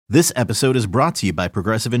This episode is brought to you by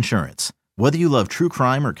Progressive Insurance. Whether you love true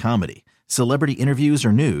crime or comedy, celebrity interviews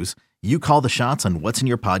or news, you call the shots on what's in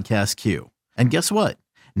your podcast queue. And guess what?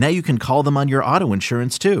 Now you can call them on your auto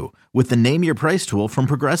insurance too with the Name Your Price tool from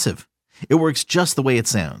Progressive. It works just the way it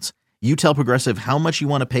sounds. You tell Progressive how much you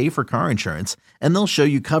want to pay for car insurance, and they'll show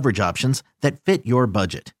you coverage options that fit your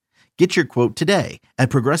budget. Get your quote today at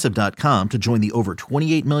Progressive.com to join the over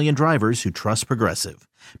 28 million drivers who trust Progressive.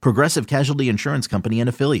 Progressive Casualty Insurance Company and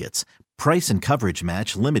Affiliates. Price and coverage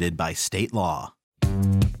match limited by state law.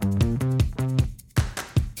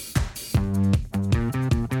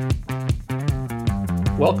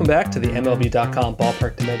 Welcome back to the MLB.com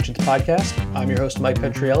Ballpark Dimensions podcast. I'm your host, Mike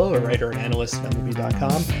Petriello, a writer and analyst at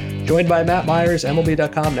MLB.com, joined by Matt Myers,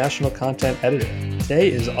 MLB.com National Content Editor. Today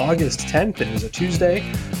is August 10th. It is a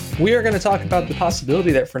Tuesday. We are going to talk about the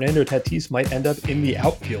possibility that Fernando Tatis might end up in the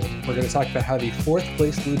outfield. We're going to talk about how the fourth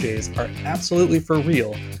place Blue Jays are absolutely for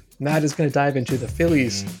real. Matt is going to dive into the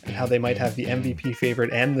Phillies and how they might have the MVP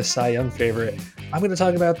favorite and the Cy Young favorite. I'm going to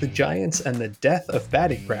talk about the Giants and the death of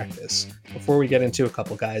batting practice before we get into a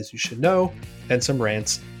couple guys you should know and some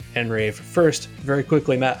rants and rave. First, very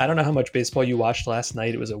quickly, Matt, I don't know how much baseball you watched last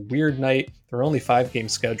night. It was a weird night. There were only 5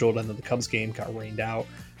 games scheduled, and then the Cubs game got rained out.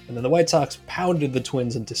 And then the White Sox pounded the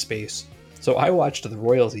Twins into space. So I watched the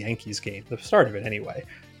Royals-Yankees game, the start of it anyway.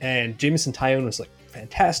 And Jameson Taillon was like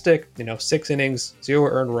fantastic, 6 innings, 0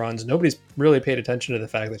 earned runs. Nobody's really paid attention to the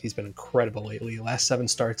fact that he's been incredible lately. Last 7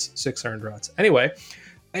 starts, 6 earned runs. Anyway,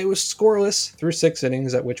 it was scoreless through 6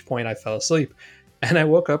 innings, at which point I fell asleep. And I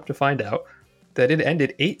woke up to find out that it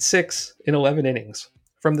ended 8-6 in 11 innings.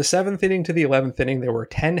 From the 7th inning to the 11th inning, there were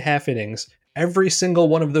 10 half innings. Every single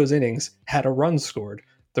one of those innings had a run scored.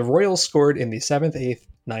 The Royals scored in the 7th, 8th,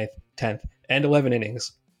 9th, 10th, and 11th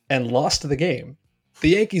innings and lost the game.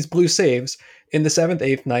 The Yankees blew saves in the 7th,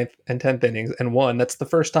 8th, 9th, and 10th innings and won. That's the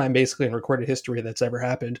first time basically in recorded history that's ever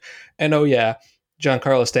happened. And oh yeah,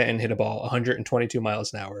 Giancarlo Stanton hit a ball 122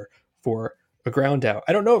 miles an hour for a ground out.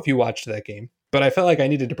 I don't know if you watched that game, but I felt like I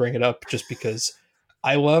needed to bring it up just because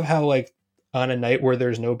I love how, on a night where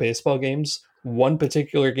there's no baseball games, one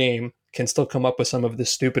particular game can still come up with some of the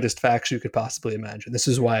stupidest facts you could possibly imagine. This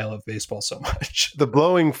is why I love baseball so much. The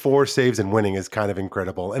blowing 4 saves and winning is kind of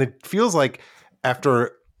incredible. And it feels like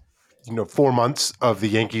after 4 months of the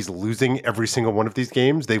Yankees losing every single one of these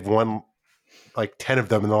games, they've won like 10 of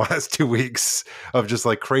them in the last 2 weeks of just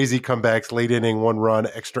like crazy comebacks, late inning, 1 run,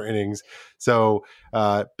 extra innings. So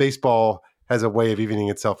baseball has a way of evening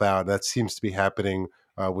itself out. That seems to be happening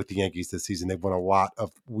with the Yankees this season. They've won a lot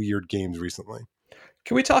of weird games recently.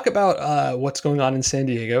 Can we talk about what's going on in San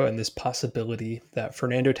Diego and this possibility that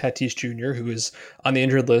Fernando Tatis Jr., who is on the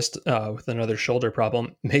injured list with another shoulder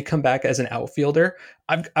problem, may come back as an outfielder?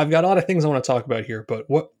 I've got a lot of things I want to talk about here, but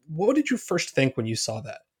what did you first think when you saw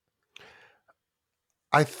that?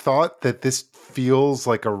 I thought that this feels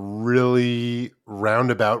like a really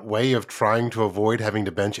roundabout way of trying to avoid having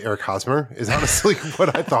to bench Eric Hosmer is honestly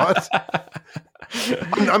what I thought.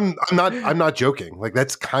 I'm not joking. Like,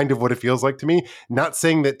 that's kind of what it feels like to me. Not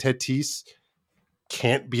saying that Tatis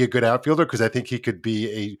can't be a good outfielder, because I think he could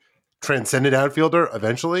be a transcendent outfielder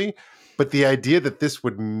eventually. But the idea that this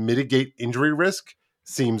would mitigate injury risk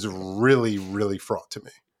seems really, really fraught to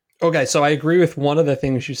me. Okay, so I agree with one of the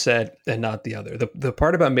things you said and not the other. The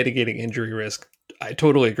part about mitigating injury risk, I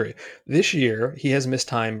totally agree. This year, he has missed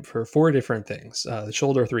time for 4 different things, the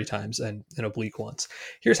shoulder 3 times and an oblique once.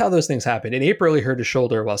 Here's how those things happen. In April, he hurt his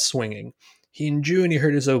shoulder while swinging. In June, he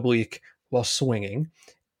hurt his oblique while swinging.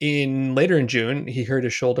 Later in June, he hurt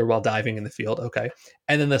his shoulder while diving in the field. Okay.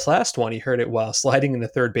 And then this last one, he hurt it while sliding into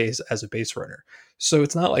third base as a base runner. So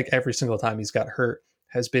it's not like every single time he's got hurt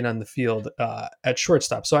has been on the field at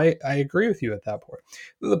shortstop. So I agree with you at that point.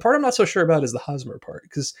 The part I'm not so sure about is the Hosmer part,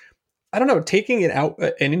 because I don't know, taking an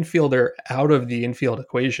infielder out of the infield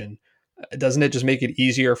equation, doesn't it just make it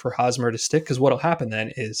easier for Hosmer to stick? Because what'll happen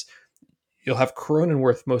then is you'll have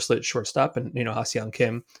Cronenworth mostly at shortstop and, Ha-Seong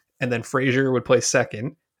Kim, and then Frazier would play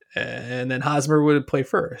second, and then Hosmer would play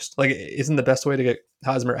first. Like, isn't the best way to get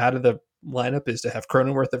Hosmer out of the lineup is to have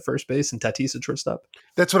Cronenworth at first base and Tatis at shortstop?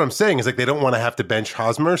 That's what I'm saying. Is like they don't want to have to bench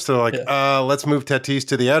Hosmer, so let's move Tatis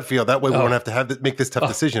to the outfield. That way we won't have to make this tough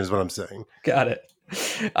decision. Is what I'm saying. Got it.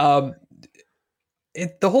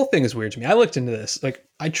 The whole thing is weird to me. I looked into this. Like,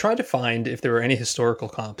 I tried to find if there were any historical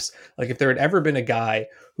comps. Like, if there had ever been a guy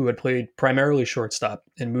who had played primarily shortstop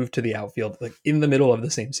and moved to the outfield, like in the middle of the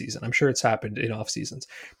same season. I'm sure it's happened in off seasons.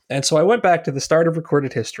 And so I went back to the start of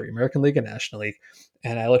recorded history, American League and National League,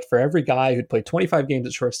 and I looked for every guy who'd played 25 games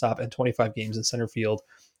at shortstop and 25 games in center field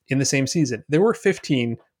in the same season. There were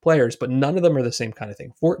 15 players, but none of them are the same kind of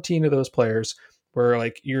thing. 14 of those players were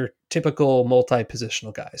like your typical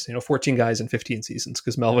multi-positional guys, 14 guys in 15 seasons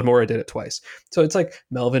because Melvin Mora did it twice. So it's like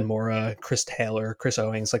Melvin Mora, Chris Taylor, Chris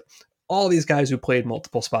Owings, like all these guys who played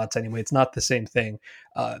multiple spots anyway. It's not the same thing.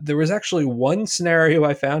 There was actually one scenario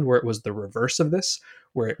I found where it was the reverse of this,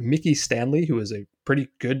 where Mickey Stanley, who was a pretty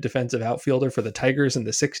good defensive outfielder for the Tigers in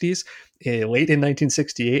the 60s, late in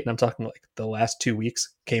 1968, and I'm talking like the last 2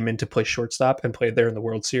 weeks, came in to play shortstop and played there in the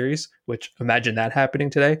World Series, which imagine that happening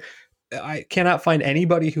today. I cannot find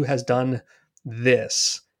anybody who has done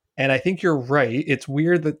this. And I think you're right. It's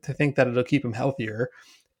weird to think that it'll keep him healthier.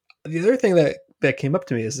 The other thing that came up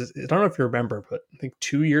to me is, I don't know if you remember, but I think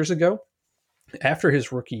 2 years ago, after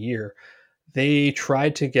his rookie year, they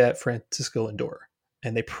tried to get Francisco Lindor,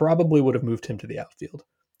 and they probably would have moved him to the outfield.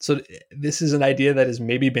 So this is an idea that has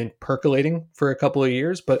maybe been percolating for a couple of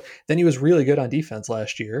years, but then he was really good on defense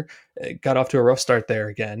last year. Got off to a rough start there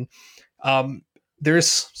again.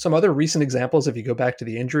 There's some other recent examples. If you go back to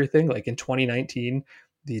the injury thing, like in 2019,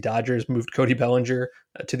 the Dodgers moved Cody Bellinger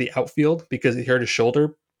to the outfield because he hurt his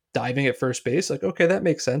shoulder diving at first base. Like, okay, that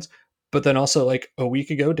makes sense. But then also like a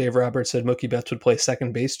week ago, Dave Roberts said Mookie Betts would play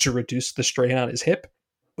second base to reduce the strain on his hip,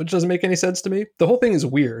 which doesn't make any sense to me. The whole thing is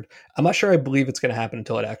weird. I'm not sure I believe it's going to happen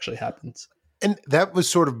until it actually happens. And that was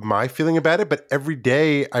sort of my feeling about it. But every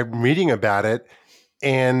day I'm reading about it,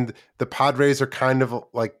 and the Padres are kind of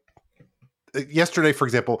like, yesterday, for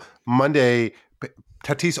example, Monday,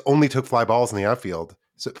 Tatis only took fly balls in the outfield.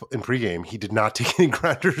 So in pregame, he did not take any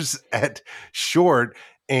grounders at short.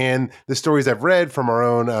 And the stories I've read from our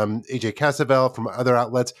own AJ Cassavell, from other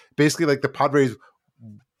outlets, basically like the Padres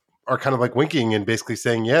are kind of like winking and basically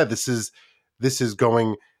saying, yeah, this is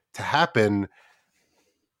going to happen.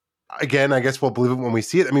 Again, I guess we'll believe it when we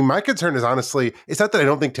see it. I mean, my concern is honestly, it's not that I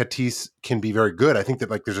don't think Tatis can be very good. I think that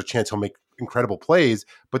like there's a chance he'll make incredible plays,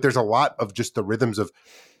 but there's a lot of just the rhythms of,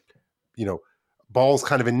 balls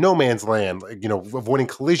kind of in no man's land, like, avoiding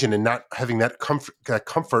collision and not having that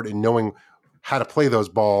comfort in knowing how to play those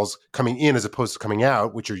balls coming in as opposed to coming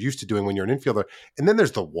out, which you're used to doing when you're an infielder. And then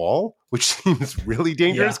there's the wall, which seems really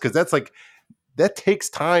dangerous because that's like, that takes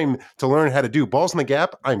time to learn how to do. Balls in the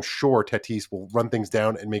gap, I'm sure Tatis will run things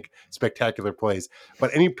down and make spectacular plays.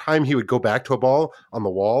 But any time he would go back to a ball on the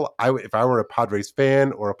wall, if I were a Padres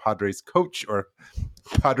fan or a Padres coach or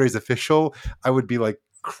Padres official, I would be like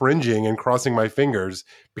cringing and crossing my fingers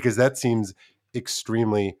because that seems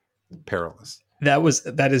extremely perilous.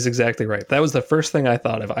 That is exactly right. That was the first thing I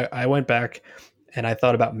thought of. I went back and I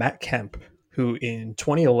thought about Matt Kemp, who in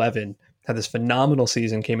 2011 had this phenomenal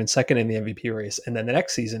season, came in second in the MVP race. And then the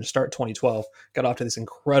next season, start 2012, got off to this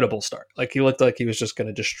incredible start. Like he looked like he was just going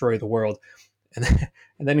to destroy the world. And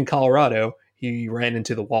then in Colorado, he ran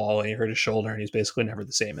into the wall and he hurt his shoulder and he's basically never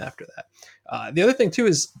the same after that. The other thing too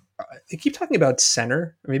is they keep talking about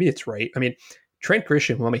center. Maybe it's right. I mean, Trent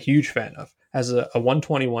Grisham, who I'm a huge fan of, has a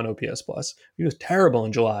 121 OPS plus. He was terrible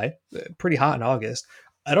in July, pretty hot in August.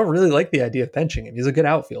 I don't really like the idea of benching him. He's a good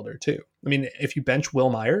outfielder too. I mean, if you bench Will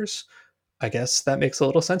Myers, I guess that makes a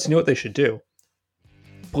little sense. You know what they should do?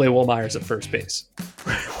 Play Will Myers at first base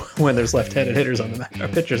when there's left-handed hitters on the map, or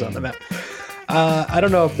pitchers on the map. I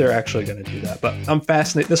don't know if they're actually going to do that, but I'm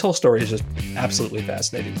fascinated. This whole story is just absolutely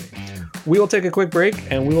fascinating to me. We will take a quick break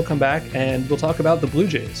and we will come back and we'll talk about the Blue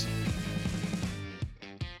Jays.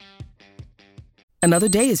 Another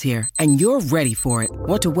day is here and you're ready for it.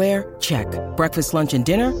 What to wear? Check. Breakfast, lunch, and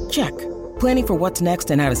dinner? Check. Planning for what's next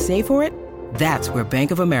and how to save for it? That's where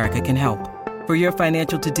Bank of America can help. For your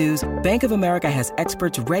financial to-dos, Bank of America has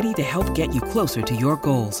experts ready to help get you closer to your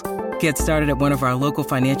goals. Get started at one of our local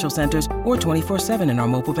financial centers or 24/7 in our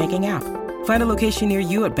mobile banking app. Find a location near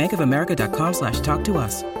you at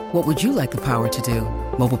bankofamerica.com/talktous. What would you like the power to do?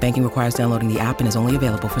 Mobile banking requires downloading the app and is only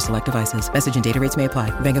available for select devices. Message and data rates may apply.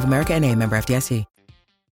 Bank of America NA, member FDIC.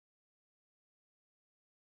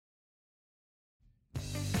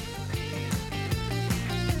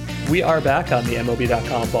 We are back on the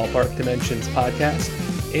MLB.com Ballpark Dimensions podcast.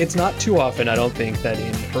 It's not too often, I don't think, that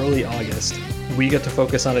in early August, we get to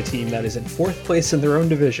focus on a team that is in fourth place in their own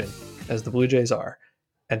division, as the Blue Jays are,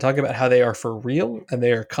 and talk about how they are for real, and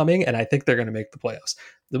they are coming, and I think they're going to make the playoffs.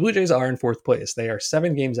 The Blue Jays are in fourth place. They are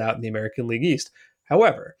 7 games out in the American League East.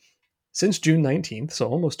 However, since June 19th, so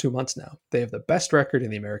almost 2 months now, they have the best record in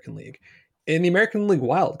the American League. In the American League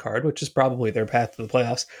wild card, which is probably their path to the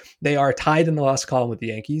playoffs, they are tied in the loss column with the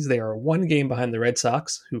Yankees. They are 1 game behind the Red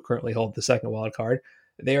Sox, who currently hold the second wild card.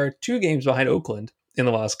 They are 2 games behind Oakland in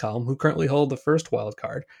the loss column, who currently hold the first wild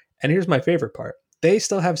card. And here's my favorite part. They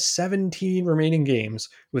still have 17 remaining games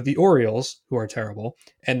with the Orioles, who are terrible,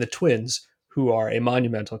 and the Twins, who are a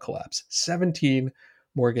monumental collapse. 17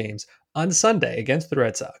 more games. On Sunday against the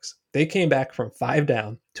Red Sox, they came back from 5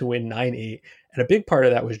 down to win 9-8. And a big part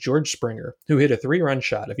of that was George Springer, who hit a 3-run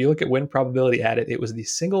shot. If you look at win probability added, it was the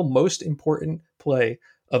single most important play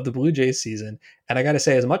of the Blue Jays season. And I got to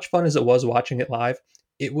say, as much fun as it was watching it live,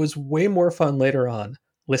 it was way more fun later on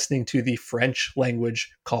listening to the French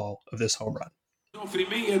language call of this home run.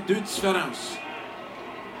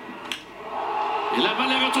 Et la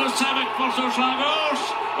balle est retroussée avec force au champ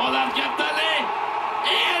gauche. On la regarde aller.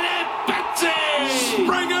 Et elle est partie!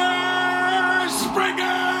 Springer!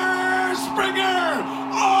 Springer! Springer!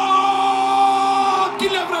 Oh! Qui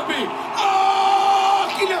l'a frappé! Oh!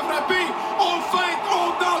 Qui l'a frappé! On fête,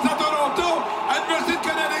 on danse à Toronto. Adversité de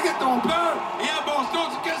Connecticut, on pleure. Et à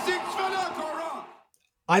Boston, qu'est-ce que tu fais là, Cora?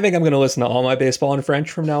 I think I'm going to listen to all my baseball in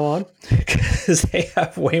French from now on because they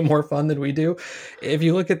have way more fun than we do. If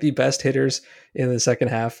you look at the best hitters in the second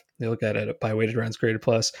half, they look at it by weighted runs created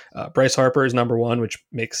plus. Bryce Harper is number 1, which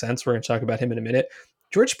makes sense. We're going to talk about him in a minute.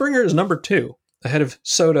 George Springer is number 2, ahead of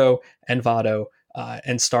Soto and Votto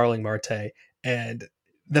and Starling Marte. And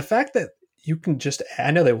the fact that you can just,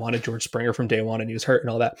 I know they wanted George Springer from day one and he was hurt and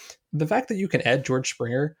all that. The fact that you can add George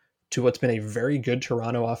Springer to what's been a very good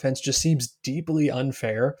Toronto offense just seems deeply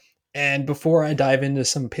unfair. And before I dive into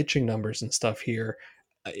some pitching numbers and stuff here,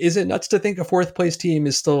 is it nuts to think a 4th place team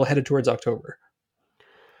is still headed towards October?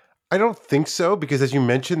 I don't think so, because as you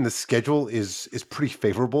mentioned, the schedule is pretty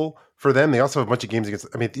favorable for them. They also have a bunch of games against,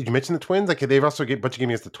 I mean, did you mention the Twins? Like they've also got a bunch of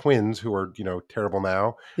games against the Twins, who are, terrible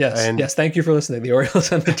now. Yes. Thank you for listening. The Orioles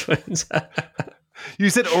and the Twins.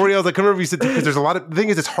 You said Orioles. I can't remember if you said, because there's a lot of, the thing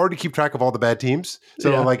is, it's hard to keep track of all the bad teams.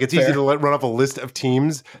 So it's easy to run off a list of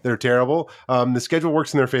teams that are terrible. The schedule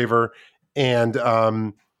works in their favor, and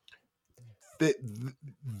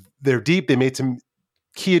they're deep. They made some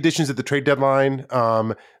key additions at the trade deadline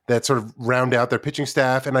that sort of round out their pitching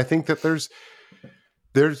staff. And I think that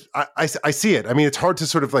I see it. I mean, it's hard to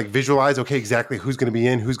sort of like visualize, okay, exactly who's going to be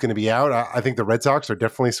in, who's going to be out. I think the Red Sox are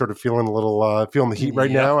definitely sort of feeling a little, feeling the heat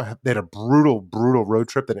right now. They had a brutal road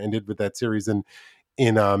trip that ended with that series in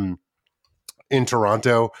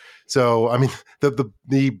Toronto. So, I mean,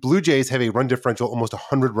 the Blue Jays have a run differential almost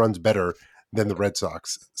 100 runs better than the Red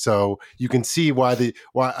Sox. So you can see why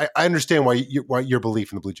I understand why your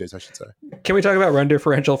belief in the Blue Jays, I should say. Can we talk about run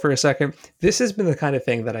differential for a second? This has been the kind of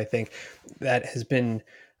thing that I think that has been,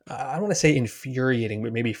 I don't want to say infuriating,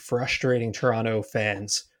 but maybe frustrating Toronto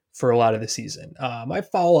fans for a lot of the season. I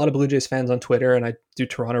follow a lot of Blue Jays fans on Twitter, and I do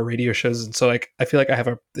Toronto radio shows. And so I feel like I have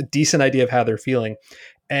a decent idea of how they're feeling.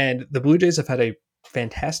 And the Blue Jays have had a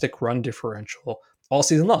fantastic run differential all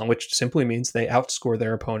season long, which simply means they outscore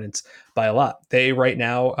their opponents by a lot. They right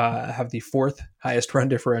now have the 4th highest run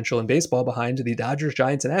differential in baseball behind the Dodgers,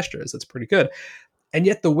 Giants, and Astros. That's pretty good. And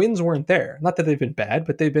yet the wins weren't there. Not that they've been bad,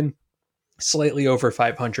 but they've been slightly over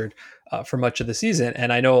 500 for much of the season.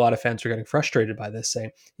 And I know a lot of fans are getting frustrated by this,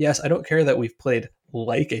 saying, yes, I don't care that we've played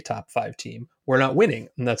like a top 5 team. We're not winning,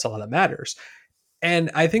 and that's all that matters. And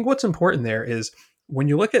I think what's important there is when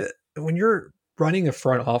you're running a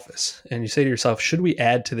front office and you say to yourself, should we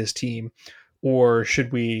add to this team or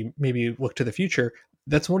should we maybe look to the future?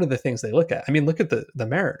 That's one of the things they look at. I mean, look at the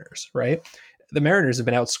Mariners, right? The Mariners have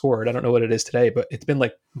been outscored. I don't know what it is today, but it's been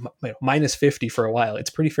like minus 50 for a while. It's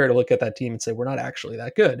pretty fair to look at that team and say, we're not actually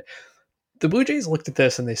that good. The Blue Jays looked at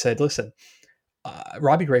this and they said, listen,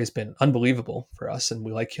 Robbie Ray has been unbelievable for us and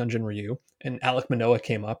we like Hyunjin Ryu, and Alek Manoah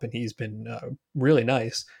came up and he's been really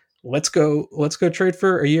nice. Let's go trade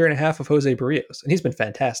for a year and a half of Jose Barrios. And he's been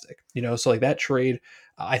fantastic, so like that trade,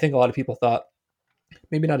 I think a lot of people thought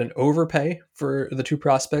maybe not an overpay for the 2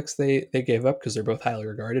 prospects they gave up because they're both highly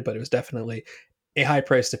regarded, but it was definitely a high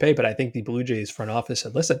price to pay. But I think the Blue Jays front office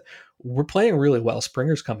said, listen, we're playing really well.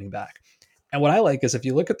 Springer's coming back. And what I like is if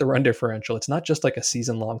you look at the run differential, it's not just like a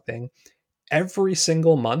season long thing. Every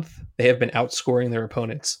single month they have been outscoring their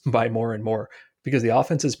opponents by more and more because the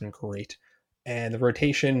offense has been great. And the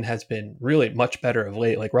rotation has been really much better of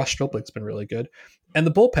late. Like Ross Striplin's been really good. And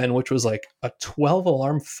the bullpen, which was like a 12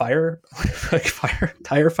 alarm tire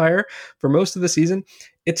fire for most of the season,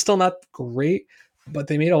 it's still not great, but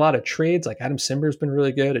they made a lot of trades. Like Adam Simber's been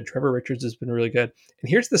really good and Trevor Richards has been really good. And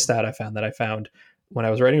here's the stat I found when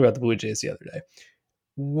I was writing about the Blue Jays the other day.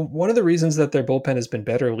 One of the reasons that their bullpen has been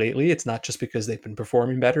better lately, it's not just because they've been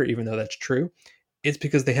performing better, even though that's true. It's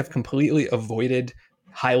because they have completely avoided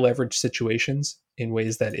high leverage situations in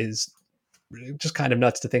ways that is just kind of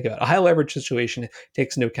nuts to think about. A high leverage situation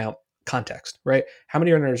takes into account context, right? How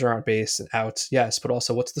many runners are on base and outs? Yes, but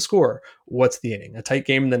also what's the score? What's the inning? A tight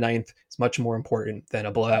game in the 9th is much more important than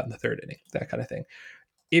a blowout in the 3rd inning, that kind of thing.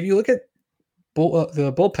 If you look at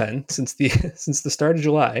the bullpen since the start of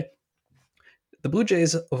July, The Blue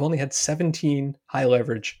Jays have only had 17 high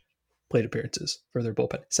leverage plate appearances for their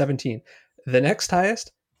bullpen. 17. The next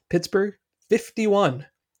highest, Pittsburgh, 51.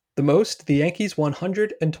 The most, the Yankees,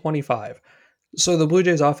 125. So the Blue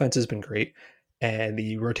Jays offense has been great, and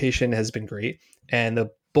the rotation has been great, and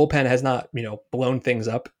the bullpen has not, blown things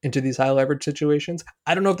up into these high leverage situations.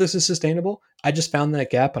 I don't know if this is sustainable. I just found that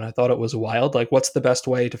gap and I thought it was wild. Like, what's the best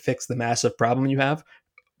way to fix the massive problem you have?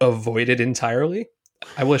 Avoid it entirely.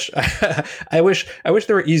 I wish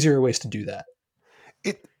there were easier ways to do that.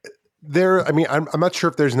 I'm not sure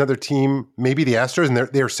if there's another team, maybe the Astros, and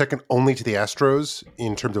they're second only to the Astros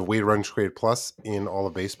in terms of weighted runs created plus in all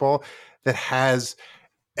of baseball, that has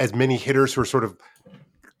as many hitters who are sort of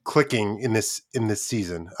clicking in this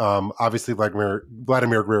season. Obviously, Vladimir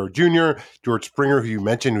Guerrero Jr., George Springer, who you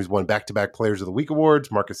mentioned, who's won back-to-back Players of the Week awards,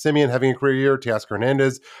 Marcus Semien having a career year, Teoscar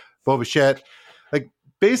Hernandez, Bo Bichette. Like,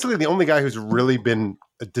 basically, the only guy who's really been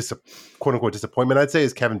a quote-unquote disappointment, I'd say,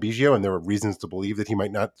 is Kevin Biggio, and there were reasons to believe that he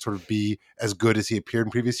might not sort of be as good as he appeared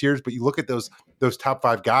in previous years. But you look at ththose top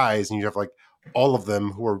five guys, and you have like all of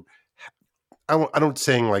them who are, I don't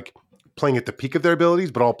saying like playing at the peak of their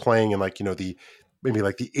abilities, but all playing in like, maybe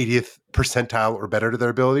like the 80th percentile or better to their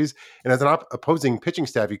abilities. And as an opposing pitching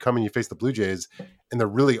staff, you come and you face the Blue Jays, and there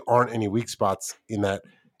really aren't any weak spots in that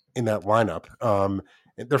lineup.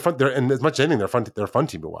 And as much as anything, they're a fun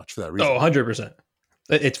team to watch for that reason. Oh, 100%.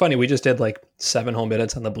 It's funny. We just did like 7 whole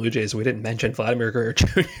minutes on the Blue Jays. We didn't mention Vladimir Guerrero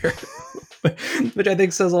Jr., which I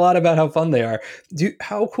think says a lot about how fun they are.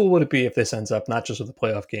 How cool would it be if this ends up not just with a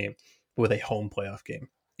playoff game, but with a home playoff game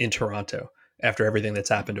in Toronto after everything that's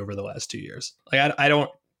happened over the last 2 years? Like, I don't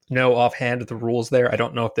know offhand the rules there. I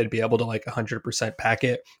don't know if they'd be able to like 100% pack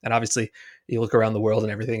it. And obviously you look around the world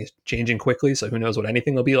and everything is changing quickly. So who knows what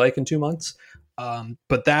anything will be like in 2 months.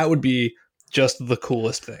 But that would be just the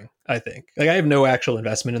coolest thing, I think. Like, I have no actual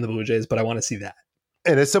investment in the Blue Jays, but I want to see that.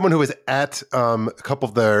 And as someone who was at a couple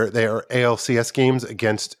of their ALCS games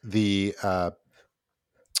against the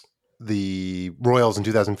Royals in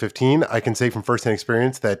 2015, I can say from firsthand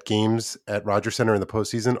experience that games at Rogers Center in the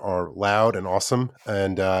postseason are loud and awesome,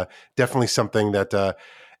 and definitely something that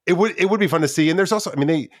it would be fun to see. And there's also,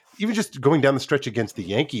 they even just going down the stretch against the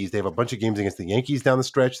Yankees, they have a bunch of games against the Yankees down the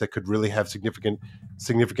stretch that could really have significant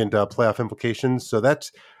playoff implications. So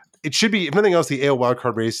it should be, if nothing else, the AL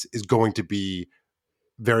wildcard race is going to be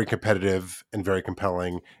very competitive and very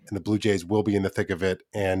compelling, and the Blue Jays will be in the thick of it.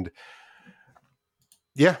 And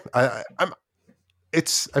yeah, I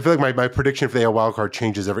feel like my prediction for the AL wildcard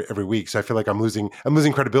changes every week. So I feel like I'm losing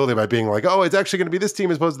credibility by being like, oh, it's actually going to be this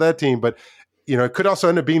team as opposed to that team. But it could also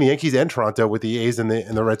end up being the Yankees and Toronto, with the A's and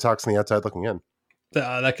the Red Sox on the outside looking in.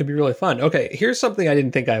 That could be really fun. Okay, here's something I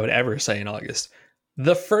didn't think I would ever say in August.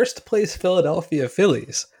 The first place Philadelphia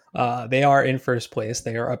Phillies. They are in first place.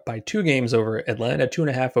 They are up by 2 games over Atlanta,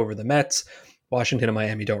 2.5 over the Mets. Washington and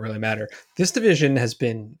Miami don't really matter. This division has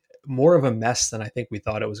been more of a mess than I think we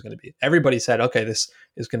thought it was going to be. Everybody said, okay, this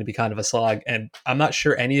is going to be kind of a slog. And I'm not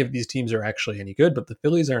sure any of these teams are actually any good, but the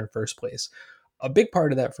Phillies are in first place. A big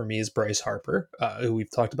part of that for me is Bryce Harper, who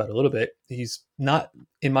we've talked about a little bit. He's not,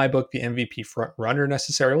 in my book, the MVP front runner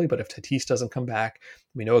necessarily, but if Tatis doesn't come back,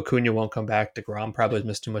 we know Acuna won't come back. DeGrom probably has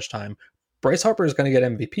missed too much time. Bryce Harper is going to get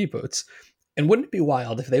MVP votes. And wouldn't it be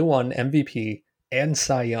wild if they won MVP and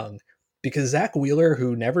Cy Young? Because Zach Wheeler,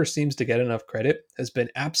 who never seems to get enough credit, has been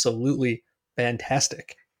absolutely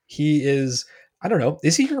fantastic. He is, I don't know,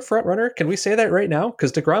 is he your front runner? Can we say that right now?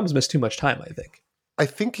 Because DeGrom's missed too much time, I think. I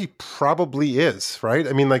think he probably is, right?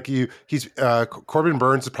 He's Corbin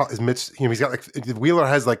Burns is missed. He's got Wheeler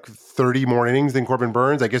has 30 more innings than Corbin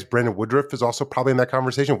Burns. I guess Brandon Woodruff is also probably in that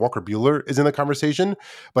conversation. Walker Buehler is in the conversation,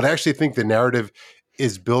 but I actually think the narrative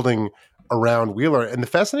is building around Wheeler. And the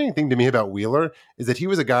fascinating thing to me about Wheeler is that he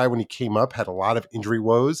was a guy when he came up had a lot of injury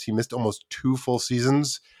woes. He missed almost 2 full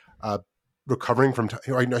seasons recovering from.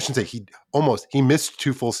 I shouldn't say he missed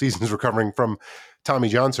 2 full seasons recovering from Tommy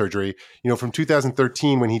John surgery. From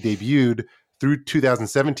 2013 when he debuted through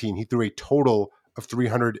 2017, he threw a total of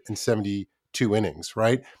 372 innings,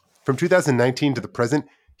 right? From 2019 to the present,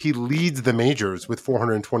 he leads the majors with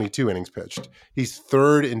 422 innings pitched. He's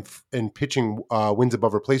third in pitching wins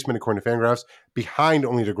above replacement according to Fangraphs, behind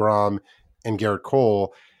only DeGrom and Garrett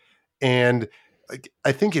Cole. And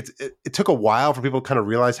I think it took a while for people to kind of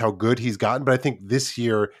realize how good he's gotten, but I think this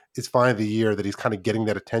year is finally the year that he's kind of getting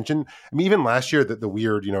that attention. Even last year, the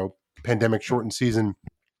weird, pandemic shortened season,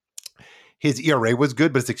 his ERA was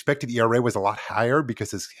good, but his expected ERA was a lot higher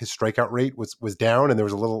because his strikeout rate was down, and there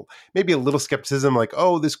was maybe a little skepticism, like,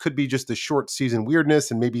 oh, this could be just a short season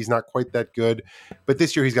weirdness, and maybe he's not quite that good. But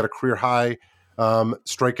this year he's got a career high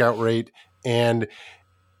strikeout rate, and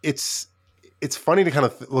it's it's funny to kind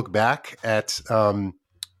of look back at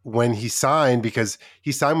when he signed, because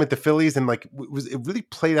he signed with the Phillies and like it really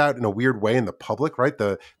played out in a weird way in the public, right?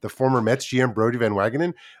 The former Mets GM Brodie Van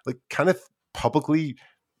Wagenen like kind of publicly,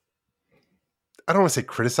 I don't want to say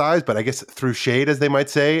criticized, but I guess threw shade, as they might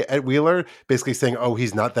say, at Wheeler, basically saying, oh,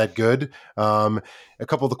 he's not that good. A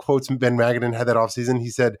couple of the quotes Ben Wagenen had that offseason, he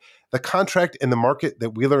said, the contract and the market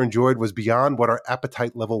that Wheeler enjoyed was beyond what our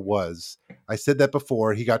appetite level was. I said that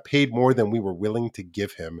before. He got paid more than we were willing to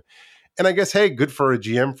give him. And I guess, hey, good for a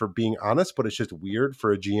GM for being honest, but it's just weird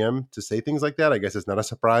for a GM to say things like that. I guess it's not a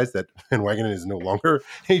surprise that Van Wagenen is no longer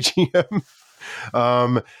a GM.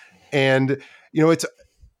 And, you know,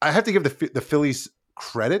 I have to give the Phillies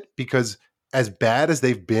credit, because as bad as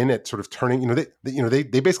they've been at sort of turning, they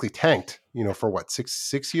basically tanked, for what,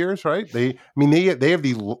 six years, right? They have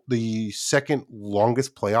the second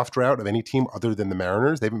longest playoff drought of any team other than the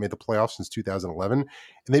Mariners. They haven't made the playoffs since 2011, and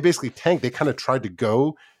they basically tanked. They kind of tried to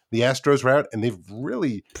go the Astros route, and they've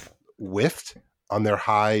really whiffed on their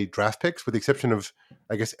high draft picks, with the exception of,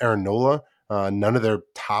 I guess, Aaron Nola. None of their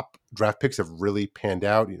top draft picks have really panned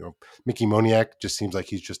out. Mickey Moniak just seems like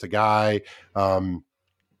he's just a guy.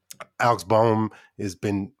 Alex Bohm has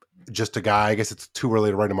been just a guy. I guess it's too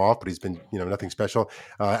early to write him off, but he's been, nothing special.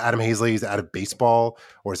 Adam Hazley is out of baseball,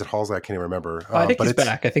 or is it Halsey? I can't even remember. I think he's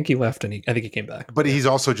back. I think he left, and I think he came back. But he's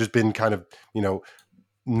also just been kind of,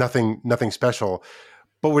 nothing special.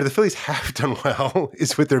 But where the Phillies have done well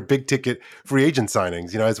is with their big ticket free agent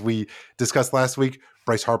signings. As we discussed last week,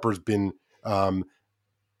 Bryce Harper's been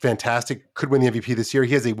fantastic. Could win the MVP this year.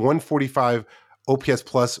 He has a 145 OPS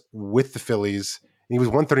plus with the Phillies. And he was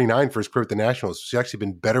 139 for his career with the Nationals. So he's actually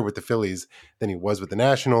been better with the Phillies than he was with the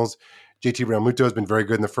Nationals. JT Realmuto has been very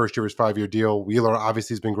good in the first year of his 5-year deal. Wheeler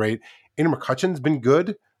obviously has been great. Andrew McCutchen's been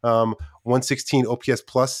good. 116 OPS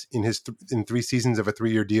plus in 3 seasons of a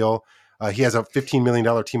 3-year deal. He has a $15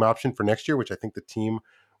 million team option for next year, which I think the team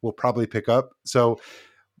will probably pick up. So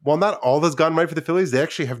while not all has gone right for the Phillies, they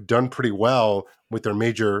actually have done pretty well with their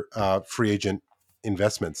major free agent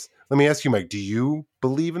investments. Let me ask you, Mike, do you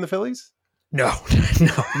believe in the Phillies? No,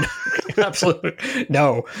 absolutely.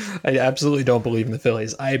 No, I absolutely don't believe in the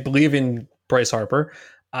Phillies. I believe in Bryce Harper.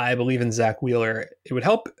 I believe in Zach Wheeler. It would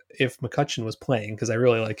help if McCutchen was playing, because I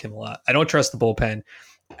really like him a lot. I don't trust the bullpen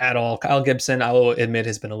at all. Kyle Gibson, I will admit,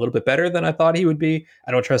 has been a little bit better than I thought he would be.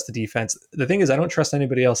 I don't trust the defense. The thing is, I don't trust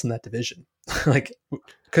anybody else in that division. Like,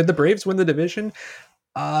 could the Braves win the division?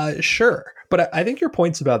 Sure. But I think your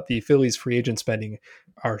points about the Phillies free agent spending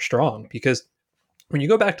are strong, because when you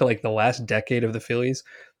go back to like the last decade of the Phillies,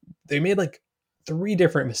 they made like 3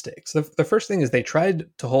 different mistakes. The first thing is they tried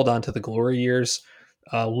to hold on to the glory years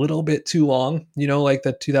a little bit too long, like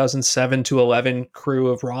the 2007 to 11 crew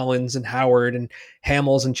of Rollins and Howard and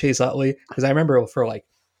Hamels and Chase Utley. Because I remember for like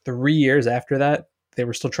 3 years after that, they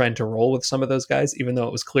were still trying to roll with some of those guys, even though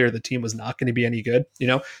it was clear the team was not going to be any good,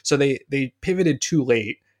 So they pivoted too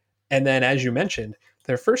late. And then, as you mentioned,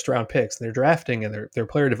 their first round picks, their drafting and their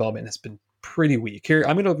player development has been pretty weak. Here,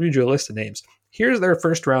 I'm going to read you a list of names. Here's their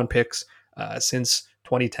first round picks since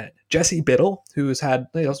 2010. Jesse Biddle, who has had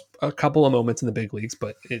a couple of moments in the big leagues,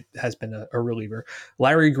 but it has been a reliever.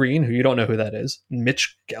 Larry Green, who you don't know who that is.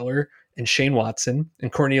 Mitch Geller and Shane Watson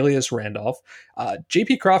and Cornelius Randolph.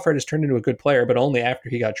 J.P. Crawford has turned into a good player, but only after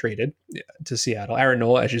he got traded to Seattle. Aaron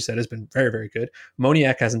Nola, as you said, has been very, very good.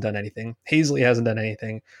 Moniak hasn't done anything. Hazley hasn't done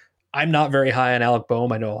anything. I'm not very high on Alec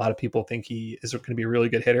Bohm. I know a lot of people think he is going to be a really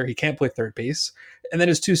good hitter. He can't play third base. And then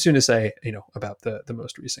it's too soon to say, about the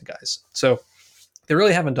most recent guys. So they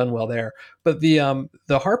really haven't done well there. But the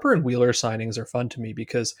Harper and Wheeler signings are fun to me,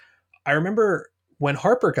 because I remember when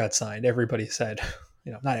Harper got signed, everybody said,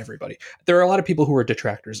 not everybody. There are a lot of people who were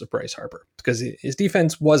detractors of Bryce Harper because his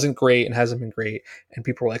defense wasn't great and hasn't been great. And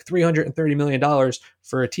people were like, $330 million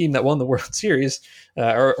for a team that won the World Series,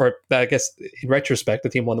 or I guess in retrospect, the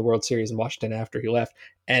team won the World Series in Washington after he left.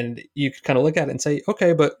 And you could kind of look at it and say,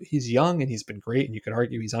 okay, but he's young and he's been great. And you could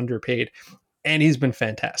argue he's underpaid, and he's been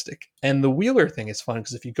fantastic. And the Wheeler thing is fun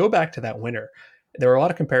because if you go back to that winter, there are a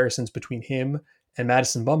lot of comparisons between him and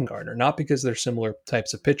Madison Bumgarner, not because they're similar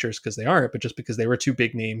types of pitchers, because they aren't, but just because they were 2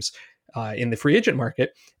 big names in the free agent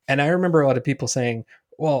market. And I remember a lot of people saying,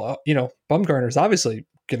 well, Bumgarner's obviously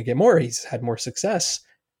going to get more. He's had more success.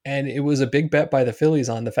 And it was a big bet by the Phillies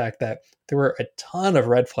on the fact that there were a ton of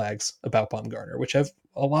red flags about Bumgarner, which have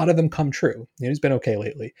a lot of them come true. He's been okay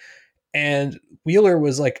lately. And Wheeler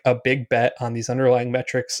was like a big bet on these underlying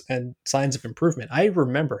metrics and signs of improvement. I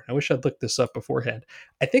remember, I wish I'd looked this up beforehand.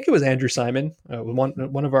 I think it was Andrew Simon,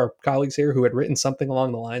 one of our colleagues here, who had written something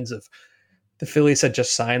along the lines of the Phillies had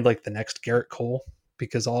just signed like the next Garrett Cole,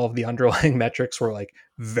 because all of the underlying metrics were like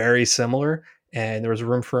very similar and there was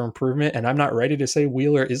room for improvement. And I'm not ready to say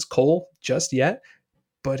Wheeler is Cole just yet,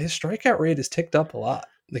 but his strikeout rate has ticked up a lot.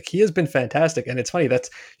 Like, he has been fantastic. And it's funny, that's,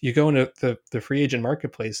 you go into the free agent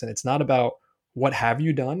marketplace and it's not about what have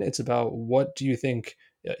you done, it's about what do you think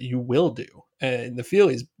you will do. And the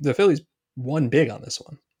Phillies won big on this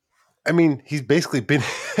one. I mean, he's basically been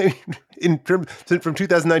in terms from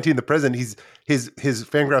 2019 to the present. His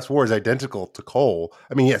Fangraphs WAR is identical to Cole.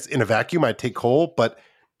 I mean, yes, in a vacuum, I'd take Cole, but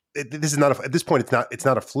this is not at this point. It's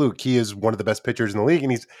not a fluke. He is one of the best pitchers in the league,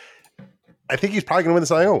 and I think he's probably going to win the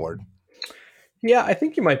Cy Young Award. Yeah, I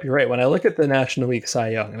think you might be right. When I look at the National League Cy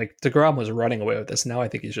Young, like DeGrom was running away with this. Now I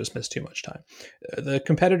think he's just missed too much time. The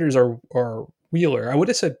competitors are Wheeler. I would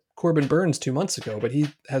have said Corbin Burns 2 months ago, but he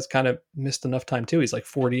has kind of missed enough time too. He's like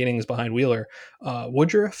 40 innings behind Wheeler.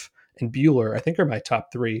 Woodruff and Buehler, I think, are my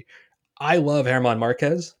top three. I love German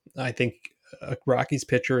Marquez. I think a Rockies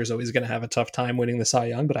pitcher is always going to have a tough time winning the Cy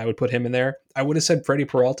Young, but I would put him in there. I would have said Freddie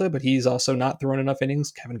Peralta, but he's also not thrown enough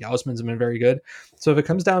innings. Kevin Gausman's been very good. So if it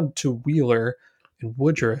comes down to Wheeler and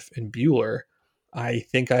Woodruff and Buehler, I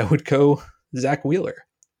think I would go Zach Wheeler.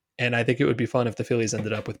 And I think it would be fun if the Phillies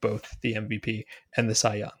ended up with both the MVP and the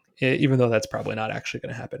Cy Young, even though that's probably not actually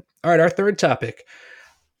going to happen. All right, our third topic,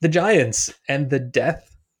 the Giants and the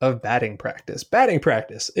death of batting practice. Batting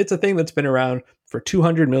practice, it's a thing that's been around for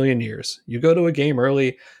 200 million years. You go to a game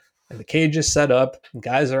early and the cage is set up, and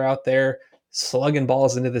guys are out there slugging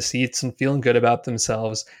balls into the seats and feeling good about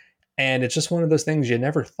themselves. And it's just one of those things you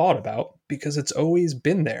never thought about because it's always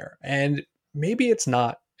been there. And maybe it's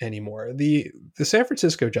not anymore. The San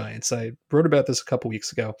Francisco Giants, I wrote about this a couple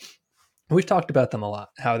weeks ago. We've talked about them a lot,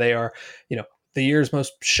 how they are, the year's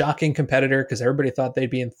most shocking competitor because everybody thought they'd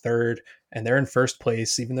be in third and they're in first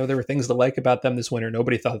place. Even though there were things to like about them this winter,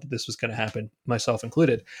 nobody thought that this was going to happen, myself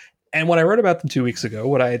included. And when I wrote about them 2 weeks ago,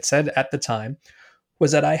 what I had said at the time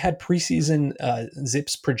was that I had preseason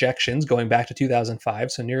ZiPS projections going back to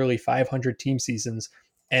 2005, so nearly 500 team seasons.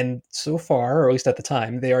 And so far, or at least at the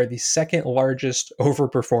time, they are the second largest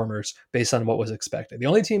overperformers based on what was expected. The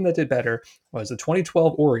only team that did better was the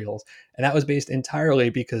 2012 Orioles, and that was based entirely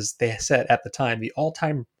because they set at the time the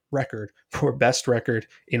all-time record for best record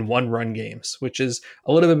in one-run games, which is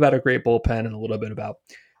a little bit about a great bullpen and a little bit about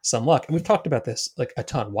some luck. And we've talked about this like a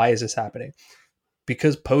ton. Why is this happening?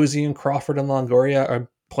 Because Posey and Crawford and Longoria are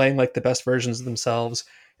playing like the best versions of themselves.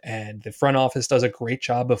 And the front office does a great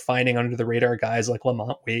job of finding under the radar guys like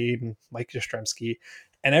Lamont Wade and Mike Yastrzemski.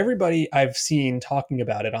 And everybody I've seen talking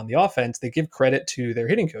about it on the offense, they give credit to their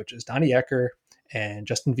hitting coaches, Donnie Ecker and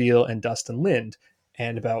Justin Veal and Dustin Lind,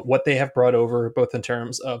 and about what they have brought over, both in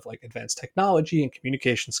terms of like advanced technology and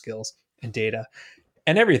communication skills and data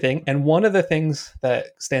and everything. And one of the things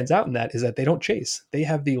that stands out in that is that they don't chase. They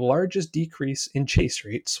have the largest decrease in chase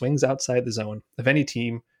rate, swings outside the zone, of any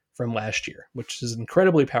team from last year, which is an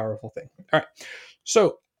incredibly powerful thing. All right.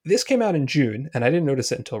 So this came out in June, and I didn't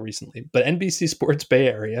notice it until recently, but NBC Sports Bay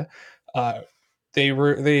Area, they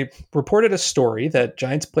reported a story that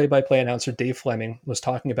Giants play-by-play announcer Dave Fleming was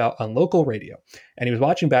talking about on local radio, and he was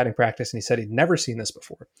watching batting practice, and he said he'd never seen this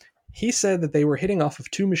before. He said that they were hitting off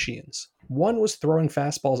of two machines. One was throwing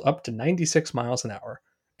fastballs up to 96 miles an hour,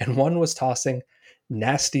 and one was tossing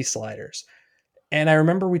nasty sliders. And I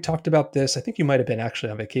remember we talked about this. I think you might have been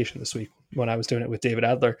actually on vacation this week when I was doing it with David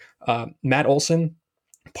Adler. Matt Olson,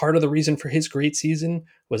 part of the reason for his great season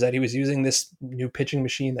was that he was using this new pitching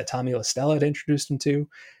machine that Tommy La Stella had introduced him to.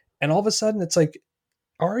 And all of a sudden, it's like,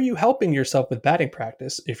 are you helping yourself with batting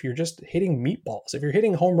practice if you're just hitting meatballs, if you're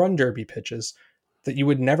hitting home run derby pitches that you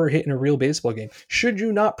would never hit in a real baseball game? Should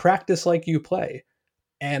you not practice like you play?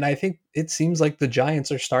 And I think it seems like the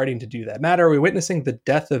Giants are starting to do that. Matt, are we witnessing the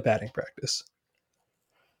death of batting practice?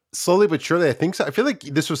 Slowly but surely, I think so. I feel like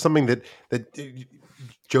this was something that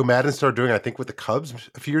Joe Maddon started doing, I think, with the Cubs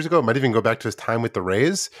a few years ago. It might even go back to his time with the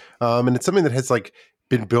Rays. And it's something that has like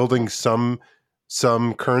been building some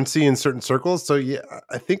currency in certain circles. So yeah,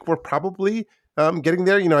 I think we're probably getting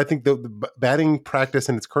there. I think the batting practice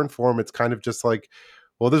in its current form, it's kind of just like,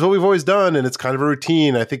 well, there's what we've always done, and it's kind of a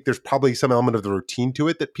routine. I think there's probably some element of the routine to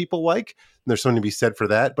it that people like, and there's something to be said for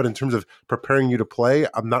that. But in terms of preparing you to play,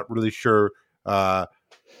 I'm not really sure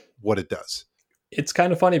what it does. It's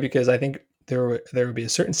kind of funny because I think there would be a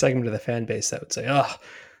certain segment of the fan base that would say, "Oh,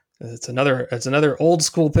 it's another old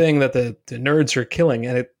school thing that the nerds are killing,"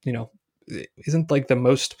 and it isn't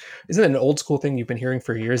an old school thing you've been hearing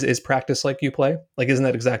for years. Is practice like you play? Like, isn't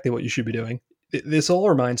that exactly what you should be doing? This all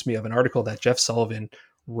reminds me of an article that Jeff Sullivan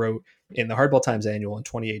wrote in the Hardball Times Annual in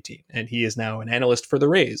 2018, and he is now an analyst for the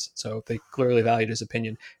Rays, so they clearly valued his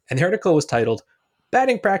opinion. And the article was titled,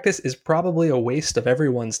 batting practice is probably a waste of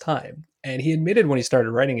everyone's time. And he admitted when he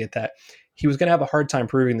started writing it that he was going to have a hard time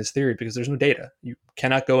proving this theory because there's no data. You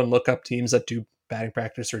cannot go and look up teams that do batting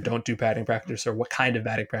practice or don't do batting practice or what kind of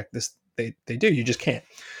batting practice they do. You just can't.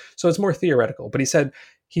 So it's more theoretical. But he said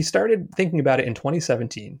he started thinking about it in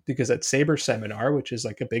 2017 because at Sabre Seminar, which is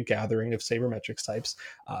like a big gathering of sabermetrics types,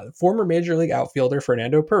 former Major League outfielder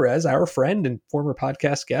Fernando Perez, our friend and former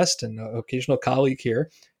podcast guest and occasional colleague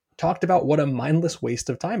here, talked about what a mindless waste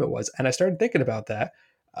of time it was. And I started thinking about that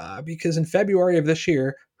because in February of this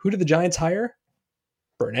year, who did the Giants hire?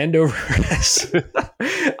 Fernando Perez.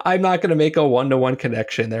 I'm not going to make a one-to-one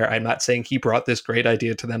connection there. I'm not saying he brought this great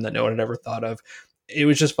idea to them that no one had ever thought of. It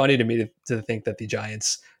was just funny to me to think that the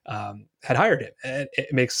Giants had hired him. And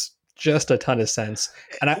it makes just a ton of sense.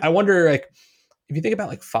 And I wonder, like, if you think about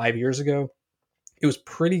like 5 years ago, it was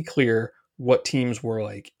pretty clear what teams were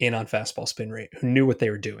like in on fastball spin rate, who knew what they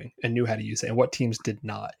were doing and knew how to use it, and what teams did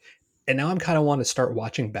not. And now I'm kind of want to start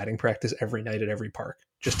watching batting practice every night at every park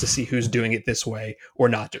just to see who's doing it this way or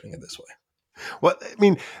not doing it this way. Well, I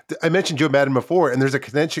mean, I mentioned Joe Maddon before, and there's a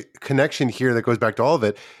connection here that goes back to all of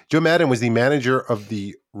it. Joe Maddon was the manager of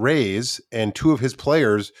the Rays, and two of his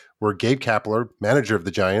players were Gabe Kapler, manager of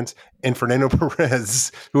the Giants, and Fernando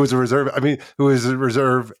Perez, who was a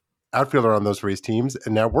reserve outfielder on those Rays teams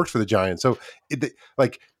and now works for the Giants. So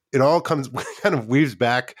it all kind of weaves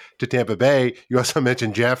back to Tampa Bay. You also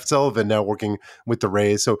mentioned Jeff Sullivan now working with the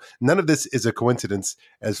Rays. So none of this is a coincidence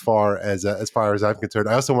as far as I'm concerned.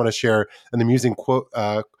 I also want to share an amusing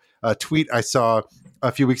tweet I saw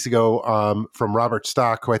a few weeks ago from Robert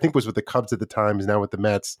Stock, who I think was with the Cubs at the time, is now with the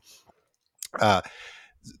Mets. The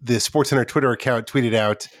SportsCenter Twitter account tweeted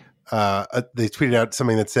out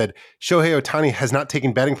something that said, Shohei Ohtani has not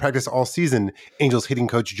taken batting practice all season, Angels hitting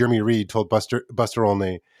coach Jeremy Reed told Buster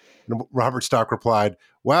Olney. And Robert Stock replied,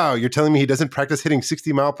 wow, you're telling me he doesn't practice hitting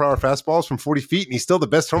 60-mile-per-hour fastballs from 40 feet and he's still the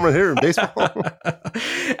best home run hitter in baseball?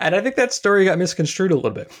 And I think that story got misconstrued a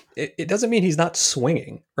little bit. It doesn't mean he's not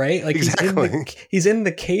swinging, right? Like exactly. He's in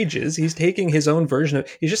the cages. He's taking his own version of,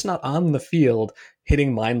 he's just not on the field